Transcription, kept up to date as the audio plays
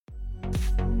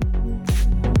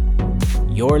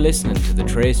You're listening to the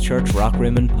Trace Church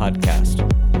Rockrimmon podcast.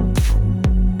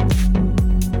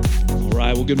 All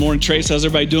right, well, good morning, Trace. How's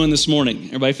everybody doing this morning?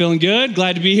 Everybody feeling good?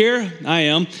 Glad to be here? I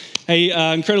am. Hey,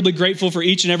 incredibly grateful for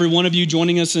each and every one of you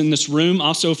joining us in this room.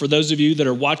 Also, for those of you that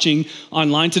are watching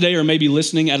online today or maybe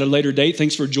listening at a later date,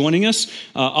 thanks for joining us.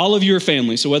 All of you are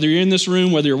family. So whether you're in this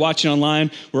room, whether you're watching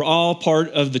online, we're all part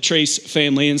of the Trace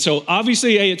family. And so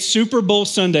obviously, hey, it's Super Bowl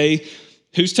Sunday.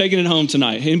 Who's taking it home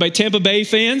tonight? Anybody Tampa Bay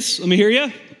fans? Let me hear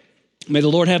you. May the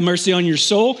Lord have mercy on your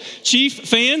soul. Chief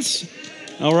fans?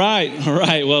 All right.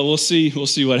 Well, we'll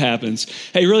see what happens.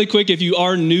 Hey, really quick, if you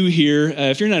are new here,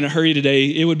 if you're not in a hurry today,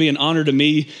 it would be an honor to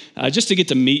me just to get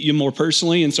to meet you more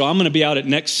personally. And so I'm going to be out at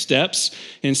Next Steps.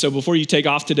 And so before you take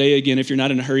off today, again, if you're not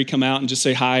in a hurry, come out and just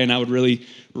say hi, and I would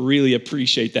really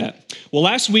appreciate that. Well,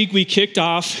 last week we kicked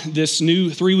off this new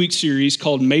 3-week series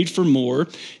called Made for More,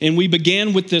 and we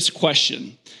began with this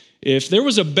question. If there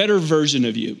was a better version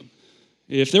of you,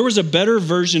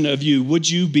 would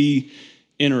you be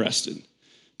interested?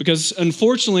 Because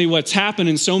unfortunately, what's happened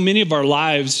in so many of our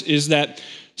lives is that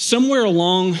somewhere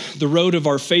along the road of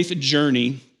our faith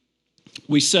journey,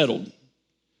 we settled.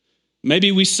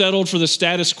 Maybe we settled for the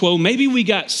status quo. Maybe we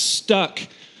got stuck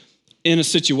in a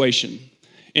situation.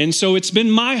 And so it's been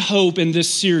my hope in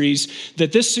this series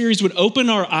that this series would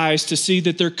open our eyes to see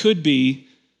that there could be,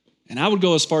 and I would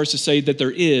go as far as to say that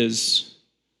there is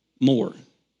more.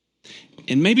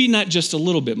 And maybe not just a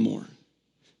little bit more,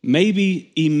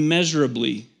 maybe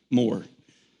immeasurably more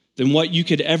than what you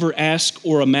could ever ask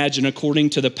or imagine according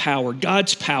to the power,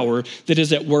 God's power that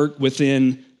is at work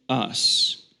within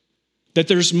us. That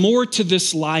there's more to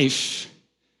this life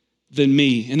than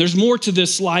me, and there's more to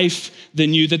this life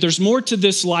than you, that there's more to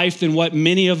this life than what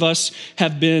many of us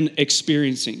have been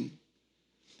experiencing.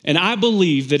 And I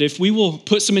believe that if we will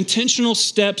put some intentional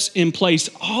steps in place,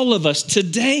 all of us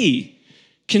today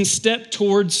can step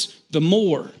towards the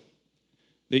more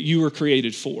that you were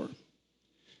created for.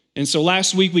 And so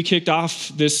last week we kicked off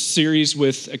this series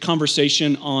with a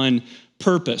conversation on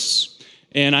purpose.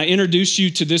 And I introduced you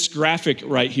to this graphic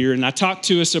right here. And I talked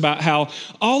to us about how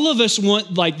all of us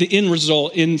want like the end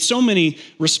result in so many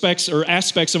respects or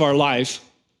aspects of our life.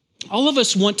 All of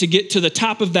us want to get to the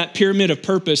top of that pyramid of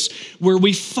purpose where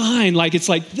we find it's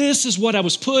like, this is what I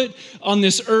was put on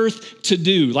this earth to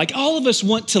do. Like all of us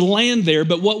want to land there,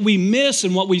 but what we miss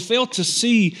and what we fail to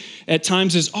see at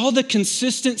times is all the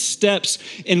consistent steps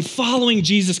in following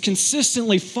Jesus,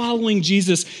 consistently following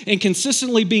Jesus and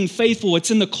consistently being faithful.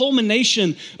 It's in the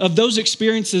culmination of those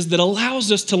experiences that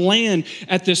allows us to land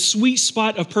at this sweet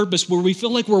spot of purpose where we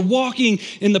feel like we're walking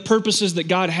in the purposes that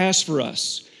God has for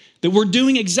us. That we're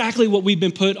doing exactly what we've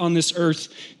been put on this earth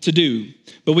to do.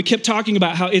 But we kept talking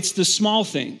about how it's the small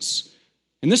things.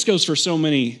 And this goes for so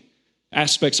many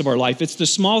aspects of our life. It's the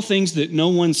small things that no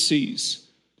one sees,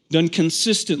 done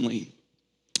consistently,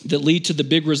 that lead to the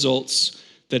big results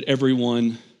that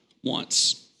everyone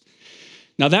wants.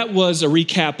 Now that was a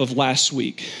recap of last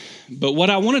week. But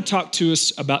what I want to talk to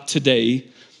us about today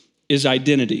is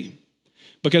identity.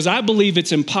 Because I believe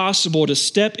it's impossible to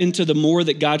step into the more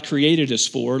that God created us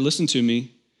for, listen to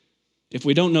me, if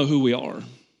we don't know who we are.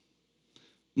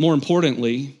 More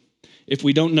importantly, if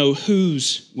we don't know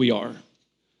whose we are.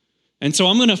 And so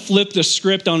I'm going to flip the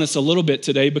script on us a little bit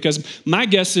today because my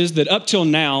guess is that up till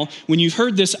now, when you've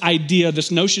heard this idea, this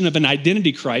notion of an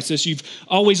identity crisis, you've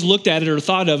always looked at it or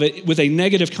thought of it with a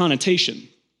negative connotation.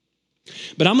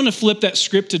 But I'm going to flip that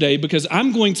script today because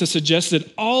I'm going to suggest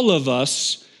that all of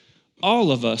us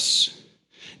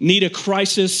need a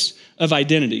crisis of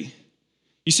identity.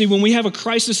 You see, when we have a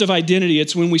crisis of identity,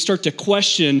 it's when we start to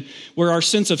question where our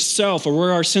sense of self or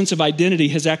where our sense of identity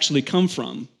has actually come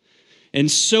from.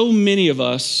 And so many of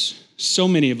us,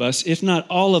 if not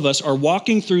all of us, are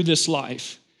walking through this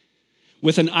life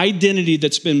with an identity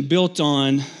that's been built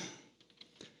on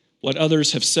what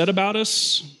others have said about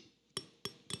us,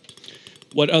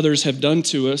 what others have done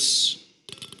to us,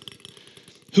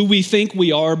 who we think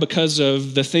we are because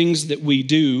of the things that we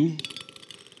do,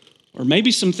 or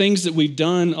maybe some things that we've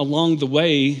done along the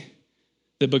way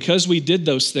that because we did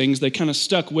those things, they kind of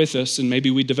stuck with us, and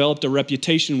maybe we developed a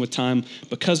reputation with time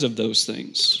because of those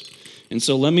things. And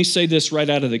so let me say this right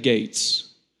out of the gates.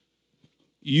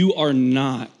 You are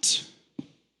not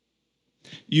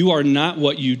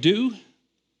what you do.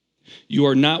 You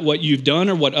are not what you've done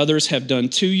or what others have done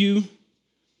to you,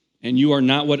 and you are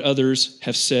not what others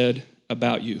have said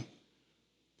about you.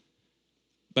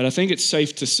 But I think it's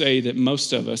safe to say that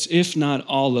most of us, if not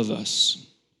all of us,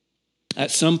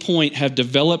 at some point have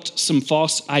developed some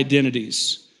false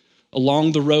identities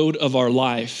along the road of our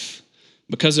life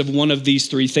because of one of these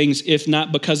three things, if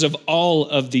not because of all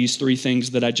of these three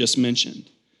things that I just mentioned.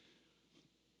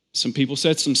 Some people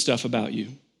said some stuff about you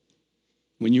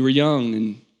when you were young,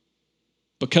 and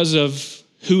because of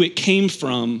who it came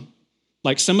from,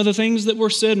 like some of the things that were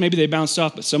said, maybe they bounced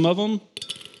off, but some of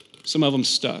them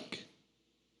stuck.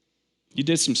 You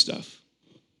did some stuff.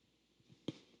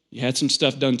 You had some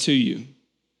stuff done to you.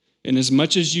 And as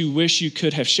much as you wish you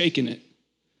could have shaken it,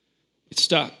 it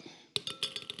stuck.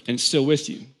 And it's still with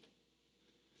you.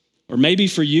 Or maybe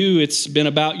for you, it's been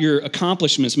about your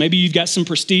accomplishments. Maybe you've got some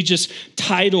prestigious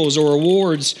titles or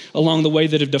awards along the way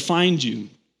that have defined you.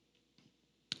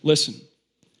 Listen,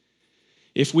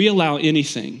 if we allow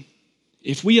anything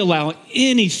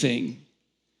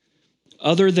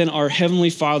other than our Heavenly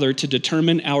Father to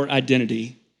determine our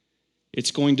identity,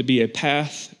 it's going to be a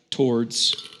path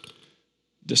towards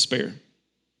despair.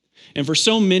 And for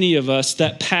so many of us,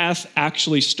 that path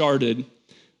actually started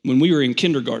when we were in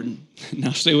kindergarten.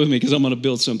 Now stay with me because I'm going to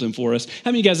build something for us.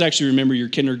 How many of you guys actually remember your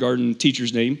kindergarten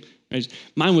teacher's name?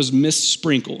 Mine was Miss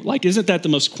Sprinkle. Like, isn't that the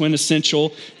most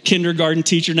quintessential kindergarten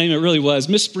teacher name? It really was.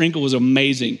 Miss Sprinkle was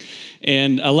amazing.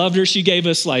 And I loved her. She gave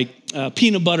us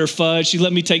peanut butter fudge. She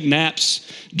let me take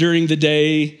naps during the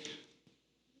day.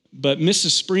 But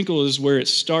Mrs. Sprinkle is where it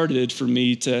started for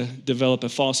me to develop a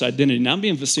false identity. Now, I'm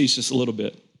being facetious a little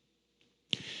bit.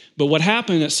 But what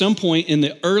happened at some point in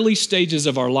the early stages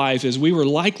of our life is we were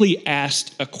likely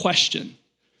asked a question.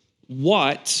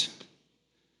 What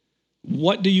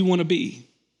do you want to be?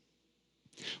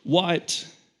 What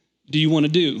do you want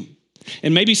to do?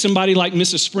 And maybe somebody like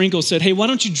Mrs. Sprinkle said, hey, why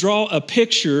don't you draw a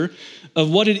picture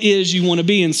of what it is you want to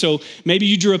be? And so maybe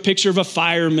you drew a picture of a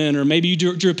fireman, or maybe you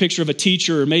drew a picture of a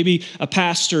teacher, or maybe a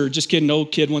pastor. Just kidding, no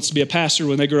kid wants to be a pastor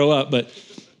when they grow up.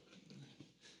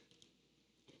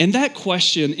 And that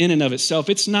question in and of itself,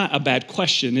 it's not a bad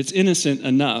question. It's innocent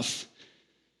enough.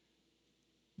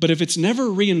 But if it's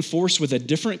never reinforced with a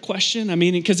different question,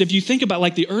 because if you think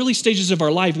about the early stages of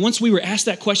our life, once we were asked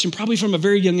that question, probably from a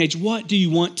very young age, what do you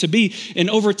want to be?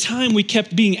 And over time, we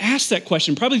kept being asked that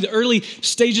question. Probably the early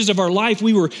stages of our life,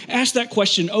 we were asked that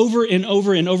question over and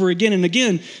over and over again. And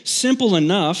again, simple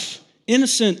enough,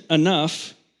 innocent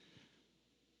enough,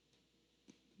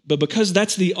 but because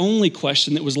that's the only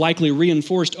question that was likely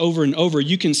reinforced over and over,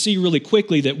 you can see really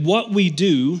quickly that what we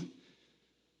do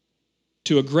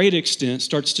to a great extent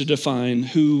starts to define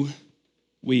who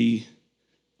we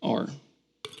are.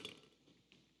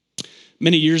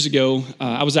 Many years ago,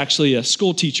 I was actually a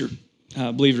school teacher,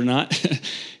 believe it or not.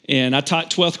 And I taught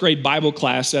 12th grade Bible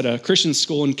class at a Christian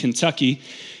school in Kentucky.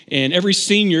 And every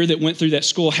senior that went through that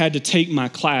school had to take my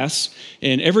class.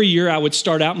 And every year I would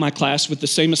start out my class with the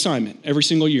same assignment, every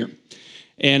single year.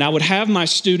 And I would have my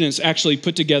students actually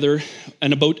put together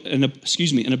an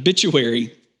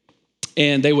obituary.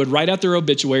 And they would write out their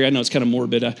obituary. I know it's kind of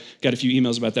morbid. I got a few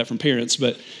emails about that from parents.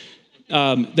 But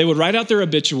they would write out their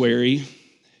obituary.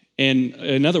 And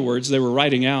in other words, they were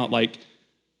writing out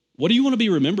what do you want to be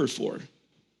remembered for?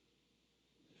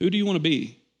 Who do you want to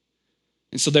be?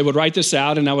 And so they would write this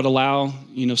out, and I would allow,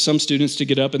 some students to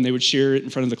get up and they would share it in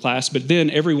front of the class. But then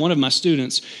every one of my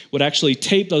students would actually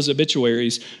tape those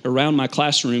obituaries around my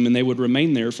classroom, and they would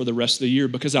remain there for the rest of the year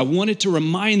because I wanted to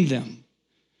remind them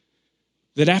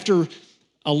that after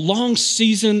a long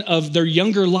season of their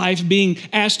younger life being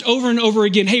asked over and over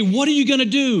again, hey, what are you going to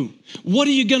do? What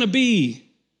are you going to be?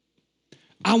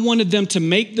 I wanted them to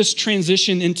make this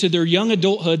transition into their young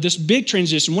adulthood, this big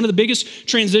transition, one of the biggest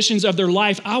transitions of their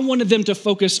life. I wanted them to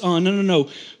focus on, no,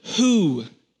 who?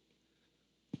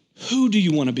 Who do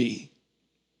you want to be?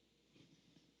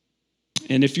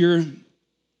 And if you're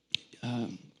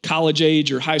college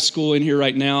age or high school in here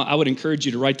right now, I would encourage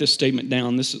you to write this statement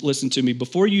down. Listen to me.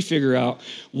 Before you figure out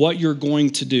what you're going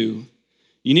to do,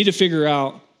 you need to figure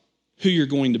out who you're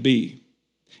going to be.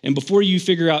 And before you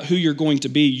figure out who you're going to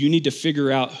be, you need to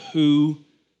figure out who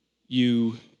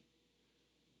you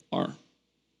are.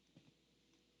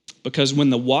 Because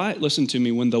when the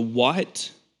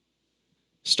what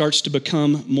starts to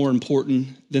become more important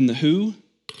than the who,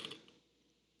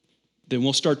 then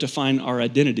we'll start to find our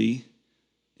identity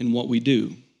in what we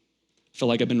do. I feel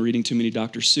like I've been reading too many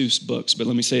Dr. Seuss books, but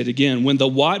let me say it again. When the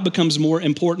what becomes more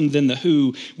important than the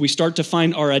who, we start to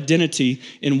find our identity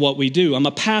in what we do. I'm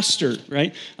a pastor,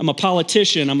 right? I'm a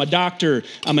politician. I'm a doctor.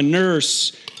 I'm a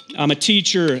nurse. I'm a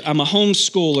teacher. I'm a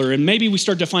homeschooler. And maybe we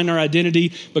start to find our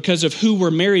identity because of who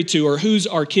we're married to or who's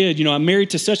our kid. I'm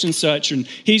married to such and such, and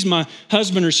he's my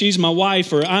husband or she's my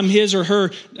wife, or I'm his or her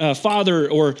father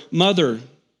or mother.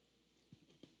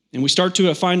 And we start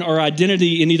to find our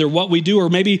identity in either what we do or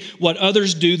maybe what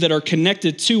others do that are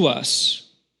connected to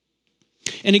us.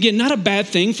 And again, not a bad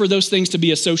thing for those things to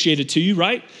be associated to you,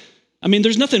 right? I mean,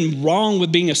 there's nothing wrong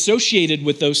with being associated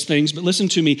with those things, but listen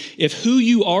to me. If who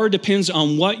you are depends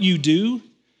on what you do,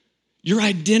 your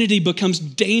identity becomes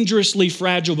dangerously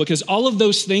fragile because all of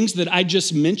those things that I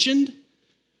just mentioned,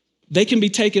 they can be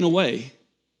taken away.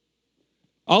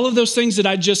 All of those things that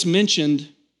I just mentioned,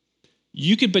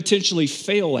 you could potentially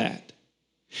fail at.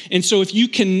 And so if you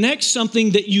connect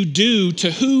something that you do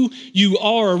to who you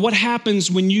are, what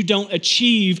happens when you don't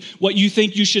achieve what you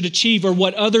think you should achieve or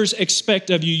what others expect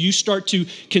of you, you start to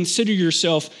consider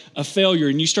yourself a failure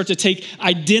and you start to take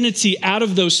identity out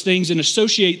of those things and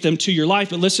associate them to your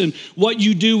life. But listen, what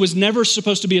you do was never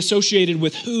supposed to be associated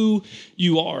with who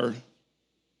you are.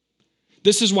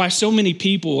 This is why so many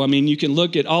people, I mean, you can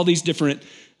look at all these different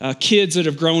kids that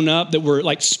have grown up that were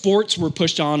like sports were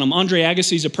pushed on them. Andre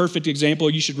Agassi is a perfect example.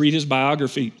 You should read his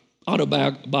autobiography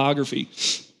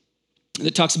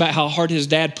that talks about how hard his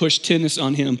dad pushed tennis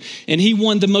on him. And he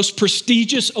won the most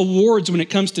prestigious awards when it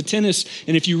comes to tennis.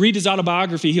 And if you read his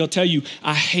autobiography, he'll tell you,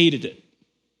 I hated it.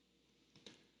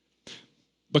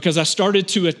 Because I started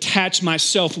to attach my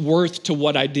self-worth to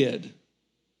what I did.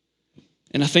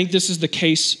 And I think this is the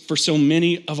case for so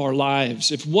many of our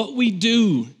lives. If what we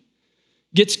do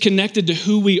gets connected to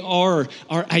who we are,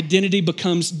 our identity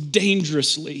becomes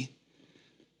dangerously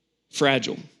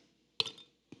fragile.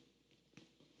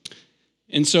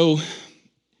 And so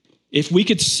if we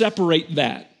could separate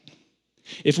that,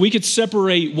 if we could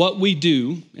separate what we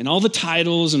do and all the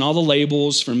titles and all the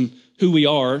labels from who we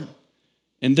are,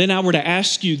 and then I were to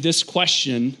ask you this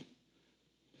question,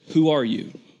 who are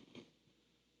you?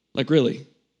 Like really,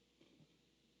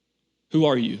 who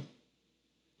are you?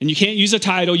 And you can't use a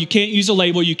title, you can't use a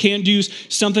label, you can't use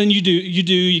something you do,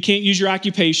 you can't use your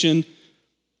occupation.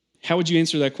 How would you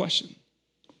answer that question?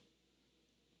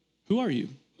 Who are you?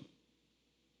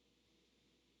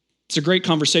 It's a great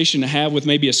conversation to have with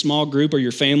maybe a small group or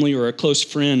your family or a close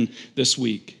friend this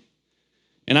week.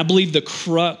 And I believe the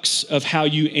crux of how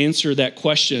you answer that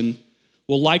question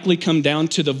will likely come down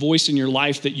to the voice in your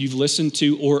life that you've listened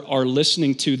to or are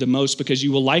listening to the most, because you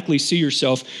will likely see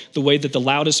yourself the way that the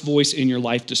loudest voice in your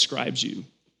life describes you.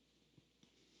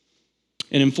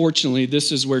 And unfortunately,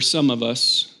 this is where some of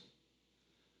us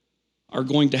are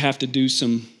going to have to do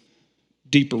some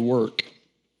deeper work.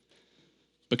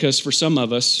 Because for some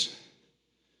of us,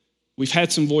 we've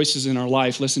had some voices in our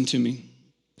life, listen to me,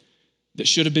 that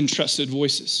should have been trusted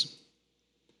voices.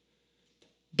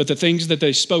 But the things that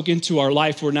they spoke into our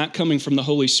life were not coming from the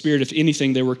Holy Spirit. If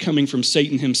anything, they were coming from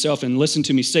Satan himself. And listen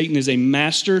to me, Satan is a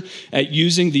master at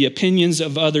using the opinions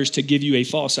of others to give you a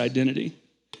false identity.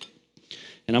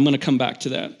 And I'm going to come back to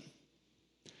that.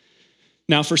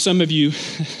 Now, for some of you,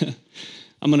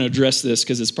 I'm going to address this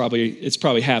because it's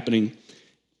probably happening.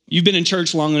 You've been in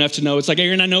church long enough to know, it's like,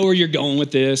 Aaron, I know where you're going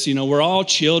with this. You know, we're all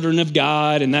children of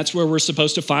God, and that's where we're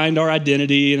supposed to find our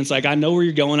identity. And it's like, I know where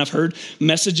you're going. I've heard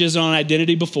messages on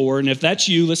identity before. And if that's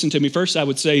you, listen to me. First, I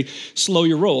would say, slow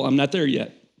your roll. I'm not there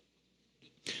yet.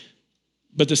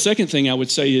 But the second thing I would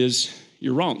say is,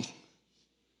 you're wrong.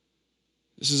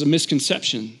 This is a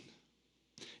misconception.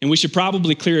 And we should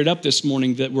probably clear it up this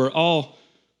morning that we're all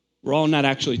not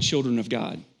actually children of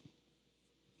God.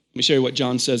 Let me show you what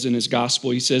John says in his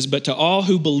gospel. He says, but to all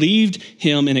who believed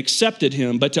him and accepted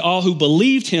him,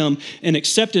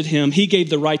 he gave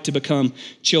the right to become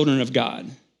children of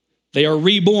God. They are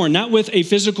reborn, not with a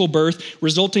physical birth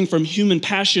resulting from human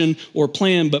passion or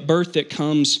plan, but birth that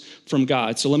comes from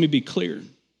God. So let me be clear.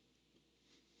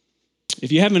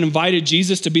 If you haven't invited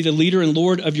Jesus to be the leader and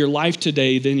Lord of your life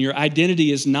today, then your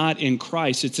identity is not in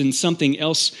Christ. It's in something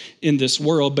else in this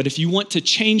world. But if you want to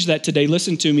change that today,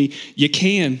 listen to me, you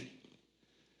can.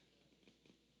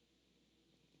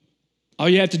 All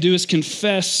you have to do is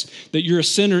confess that you're a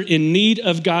sinner in need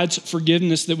of God's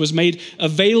forgiveness that was made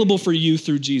available for you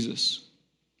through Jesus.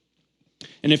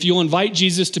 And if you'll invite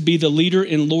Jesus to be the leader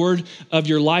and Lord of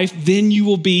your life, then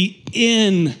you'll be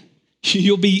in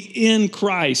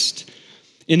Christ.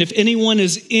 And if anyone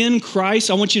is in Christ,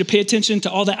 I want you to pay attention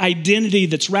to all the identity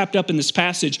that's wrapped up in this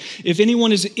passage. If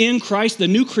anyone is in Christ, the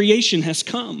new creation has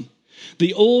come.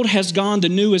 The old has gone, the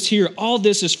new is here. All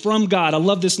this is from God. I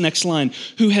love this next line.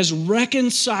 Who has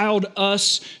reconciled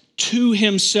us to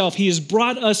himself. He has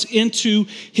brought us into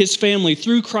his family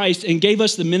through Christ and gave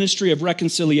us the ministry of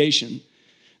reconciliation.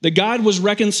 That God was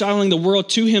reconciling the world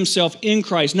to himself in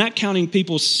Christ, not counting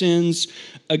people's sins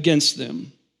against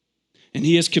them. And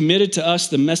he has committed to us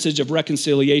the message of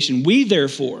reconciliation. We,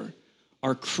 therefore,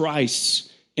 are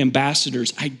Christ's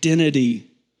ambassadors,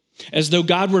 identity. As though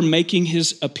God were making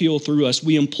his appeal through us,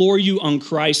 we implore you on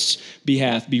Christ's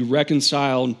behalf, be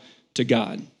reconciled to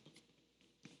God.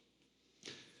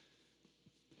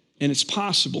 And it's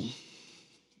possible.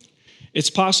 It's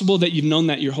possible that you've known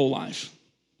that your whole life.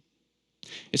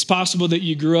 It's possible that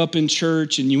you grew up in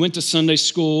church and you went to Sunday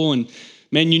school and,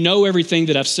 man, you know everything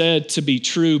that I've said to be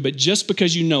true, but just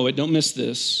because you know it, don't miss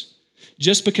this,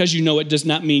 just because you know it does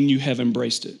not mean you have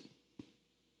embraced it.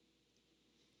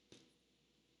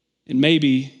 And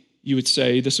maybe you would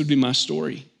say, this would be my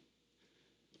story,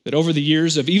 that over the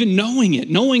years of even knowing it,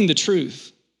 knowing the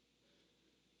truth,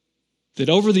 that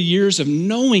over the years of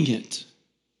knowing it,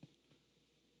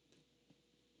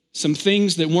 some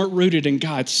things that weren't rooted in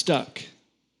God stuck.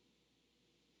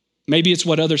 Maybe it's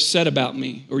what others said about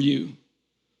me or you,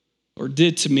 or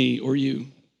did to me or you.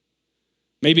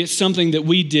 Maybe it's something that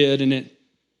we did and it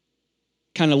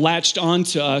kind of latched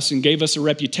onto us and gave us a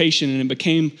reputation and it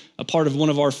became a part of one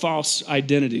of our false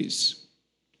identities.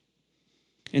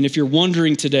 And if you're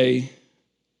wondering today,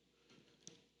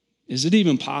 is it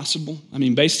even possible? I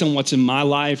mean, based on what's in my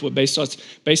life, based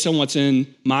on what's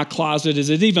in my closet, is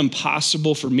it even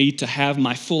possible for me to have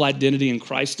my full identity in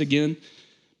Christ again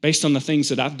based on the things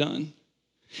that I've done?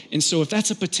 And so if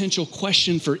that's a potential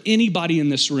question for anybody in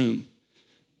this room,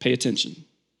 pay attention.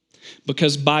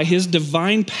 Because by his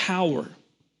divine power,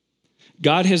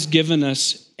 God has given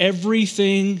us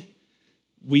everything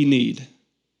we need.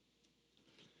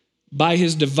 By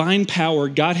his divine power,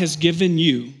 God has given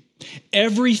you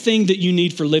everything that you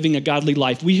need for living a godly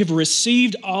life. We have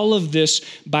received all of this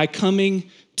by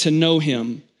coming to know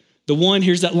him. The one,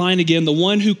 here's that line again, the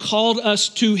one who called us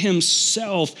to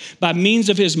himself by means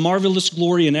of his marvelous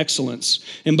glory and excellence.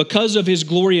 And because of his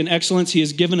glory and excellence, he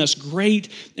has given us great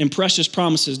and precious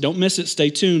promises. Don't miss it, stay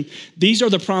tuned. These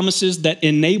are the promises that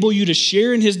enable you to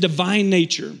share in his divine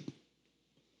nature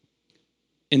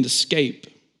and escape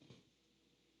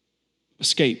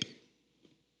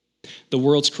the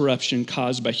world's corruption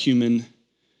caused by human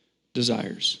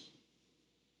desires.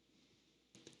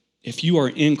 If you are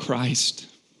in Christ,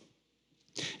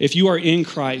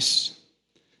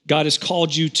 God has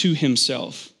called you to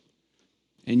himself,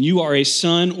 and you are a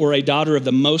son or a daughter of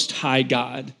the Most High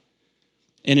God,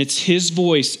 and it's his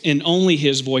voice and only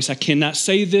his voice. I cannot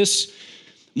say this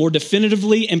more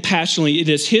definitively and passionately. It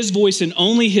is his voice and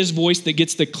only his voice that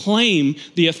gets the claim,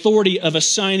 the authority of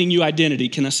assigning you identity.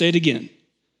 Can I say it again?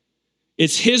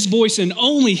 It's his voice and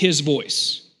only his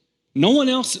voice, no one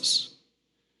else's,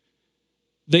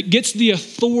 that gets the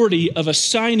authority of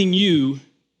assigning you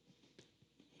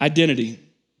identity.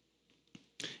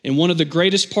 And one of the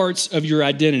greatest parts of your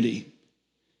identity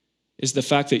is the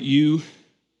fact that you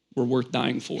were worth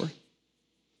dying for.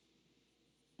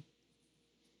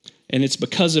 And it's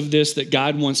because of this that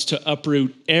God wants to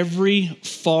uproot every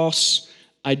false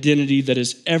identity that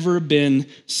has ever been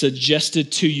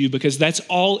suggested to you, because that's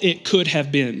all it could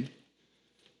have been.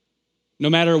 No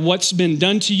matter what's been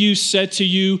done to you, said to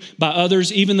you by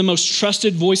others, even the most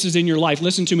trusted voices in your life,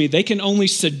 listen to me, they can only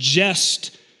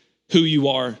suggest who you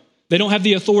are. They don't have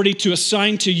the authority to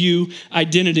assign to you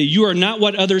identity. You are not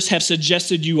what others have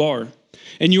suggested you are.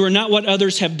 And you are not what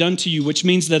others have done to you, which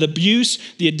means that abuse,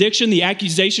 the addiction, the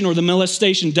accusation, or the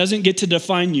molestation doesn't get to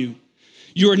define you.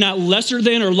 You are not lesser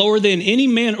than or lower than any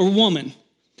man or woman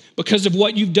because of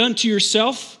what you've done to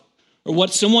yourself or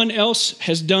what someone else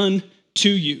has done to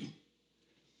you.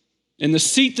 In the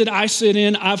seat that I sit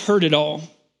in, I've heard it all.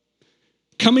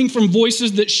 Coming from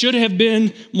voices that should have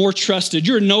been more trusted.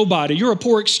 You're a nobody. You're a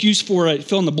poor excuse for it.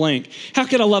 Fill in the blank. How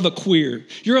could I love a queer?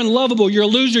 You're unlovable. You're a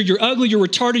loser. You're ugly. You're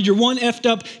retarded. You're one effed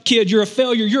up kid. You're a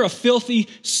failure. You're a filthy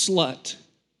slut.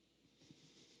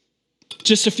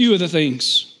 Just a few of the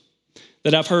things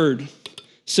that I've heard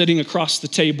sitting across the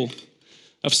table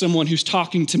of someone who's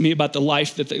talking to me about the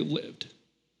life that they lived.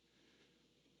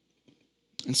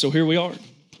 And so here we are.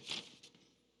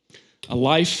 A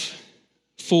life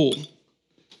full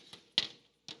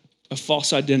of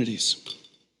false identities.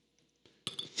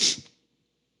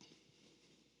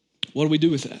 What do we do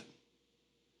with that?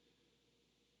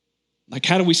 Like,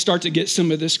 how do we start to get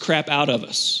some of this crap out of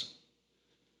us?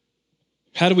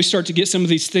 How do we start to get some of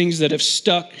these things that have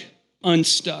stuck,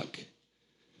 unstuck?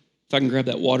 If I can grab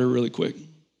that water really quick.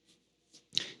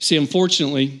 See,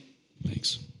 unfortunately,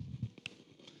 thanks.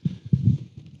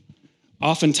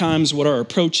 Oftentimes what our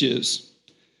approach is,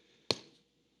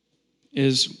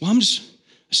 well, I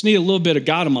just need a little bit of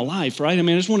God in my life, right? I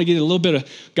mean, I just want to get a little bit of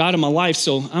God in my life,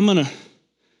 so I'm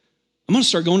gonna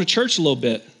start going to church a little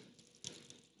bit.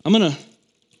 I'm gonna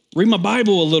read my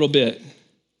Bible a little bit.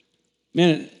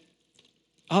 Man,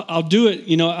 I'll do it.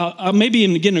 You know, I'll maybe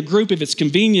even get in a group if it's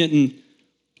convenient,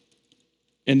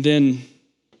 and then,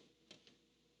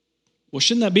 well,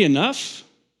 shouldn't that be enough?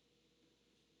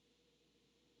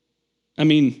 I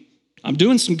mean, I'm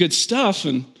doing some good stuff,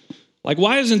 and Like,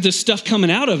 why isn't this stuff coming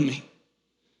out of me?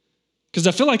 Because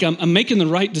I feel like I'm making the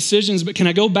right decisions, but can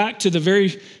I go back to the very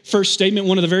first statement,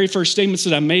 one of the very first statements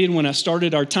that I made when I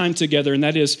started our time together, and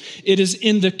that is, it is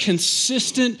in the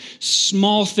consistent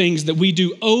small things that we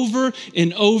do over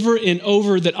and over and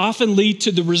over that often lead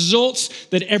to the results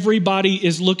that everybody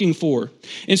is looking for.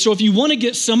 And so if you want to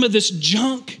get some of this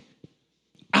junk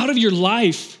out of your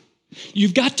life,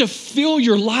 you've got to fill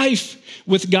your life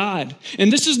with God.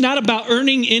 And this is not about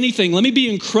earning anything. Let me be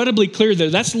incredibly clear there.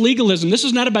 That's legalism. This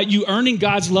is not about you earning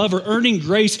God's love or earning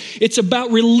grace. It's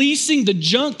about releasing the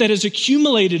junk that has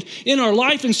accumulated in our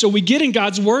life. And so we get in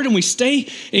God's word and we stay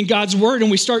in God's word and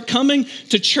we start coming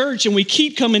to church and we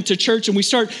keep coming to church and we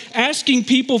start asking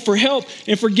people for help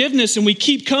and forgiveness and we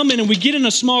keep coming and we get in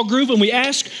a small group and we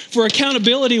ask for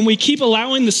accountability and we keep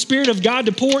allowing the Spirit of God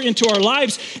to pour into our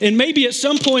lives. And maybe at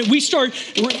some point we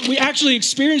actually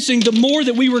experiencing the more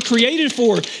that we were created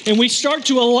for. And we start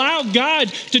to allow God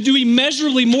to do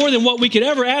immeasurably more than what we could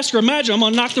ever ask or imagine. I'm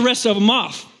going to knock the rest of them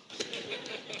off.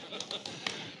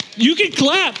 You can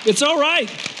clap. It's all right.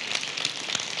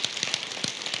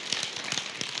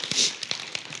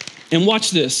 And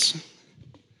watch this.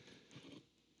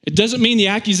 It doesn't mean the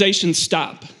accusations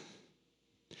stop.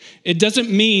 It doesn't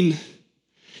mean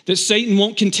that Satan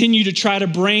won't continue to try to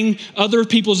bring other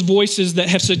people's voices that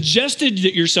have suggested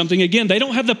that you're something. Again, they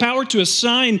don't have the power to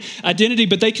assign identity,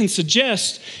 but they can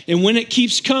suggest. And when it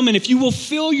keeps coming, if you will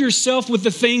fill yourself with the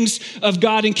things of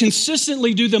God and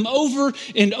consistently do them over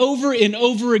and over and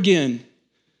over again,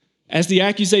 as the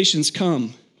accusations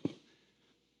come,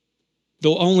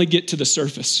 they'll only get to the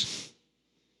surface.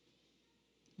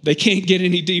 They can't get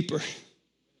any deeper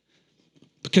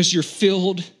because you're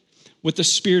filled with the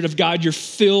Spirit of God. You're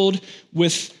filled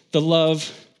with the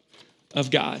love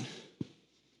of God.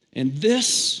 And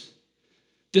this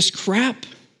crap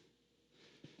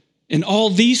and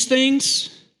all these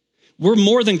things, we're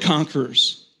more than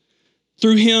conquerors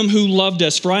through him who loved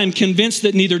us. For I am convinced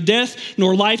that neither death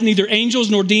nor life, neither angels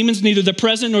nor demons, neither the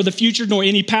present nor the future, nor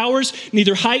any powers,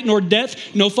 neither height nor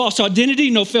depth, no false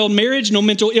identity, no failed marriage, no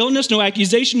mental illness, no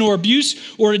accusation, nor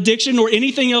abuse or addiction, nor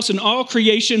anything else in all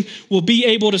creation will be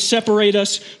able to separate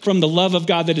us from the love of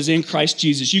God that is in Christ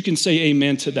Jesus. You can say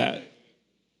amen to that.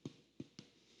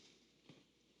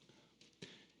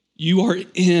 You are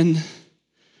in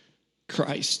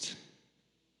Christ.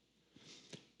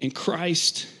 And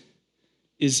Christ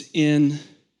is in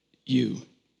you,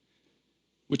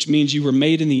 which means you were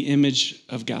made in the image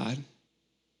of God.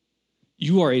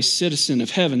 You are a citizen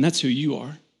of heaven. That's who you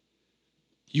are.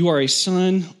 You are a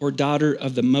son or daughter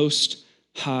of the Most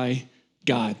High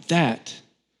God. That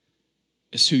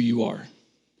is who you are.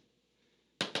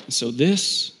 And so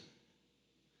this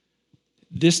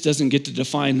doesn't get to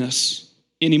define us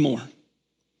anymore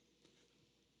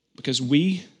because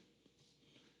we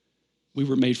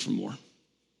were made for more.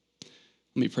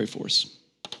 Let me pray for us.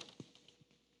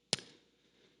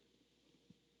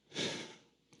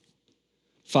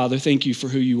 Father, thank you for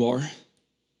who you are.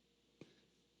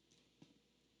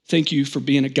 Thank you for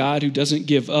being a God who doesn't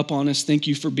give up on us. Thank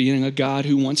you for being a God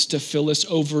who wants to fill us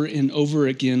over and over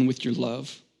again with your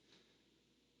love.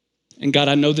 And God,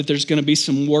 I know that there's going to be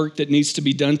some work that needs to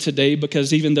be done today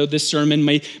because even though this sermon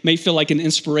may feel like an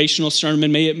inspirational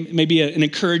sermon, may be an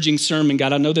encouraging sermon,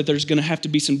 God, I know that there's going to have to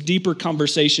be some deeper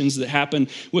conversations that happen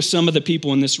with some of the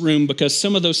people in this room because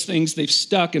some of those things they've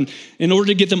stuck. And in order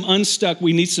to get them unstuck,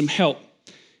 we need some help.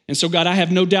 And so, God, I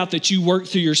have no doubt that you work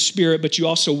through your Spirit, but you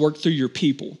also work through your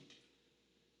people.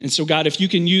 And so, God, if you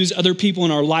can use other people in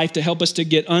our life to help us to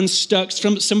get unstuck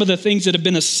from some of the things that have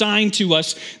been assigned to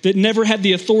us that never had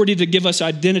the authority to give us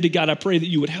identity, God, I pray that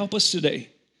you would help us today.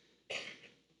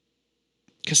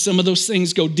 Because some of those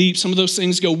things go deep. Some of those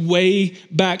things go way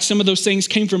back. Some of those things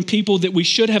came from people that we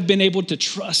should have been able to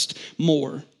trust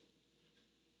more.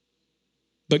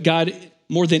 But God,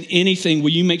 more than anything, will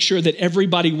you make sure that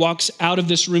everybody walks out of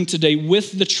this room today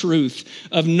with the truth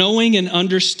of knowing and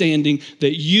understanding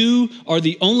that you are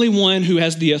the only one who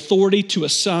has the authority to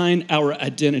assign our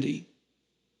identity.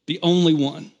 The only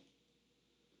one.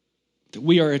 That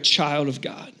we are a child of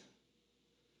God.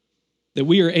 That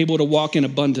we are able to walk in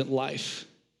abundant life.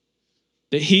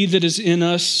 That he that is in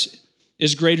us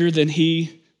is greater than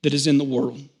he that is in the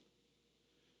world.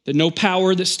 That no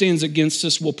power that stands against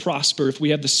us will prosper if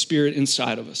we have the Spirit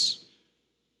inside of us.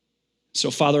 So,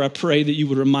 Father, I pray that you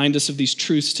would remind us of these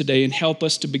truths today and help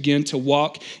us to begin to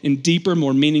walk in deeper,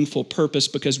 more meaningful purpose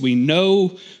because we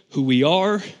know who we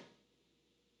are,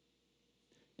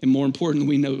 and more importantly,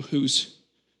 we know whose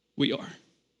we are.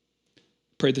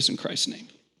 I pray this in Christ's name.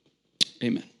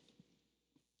 Amen.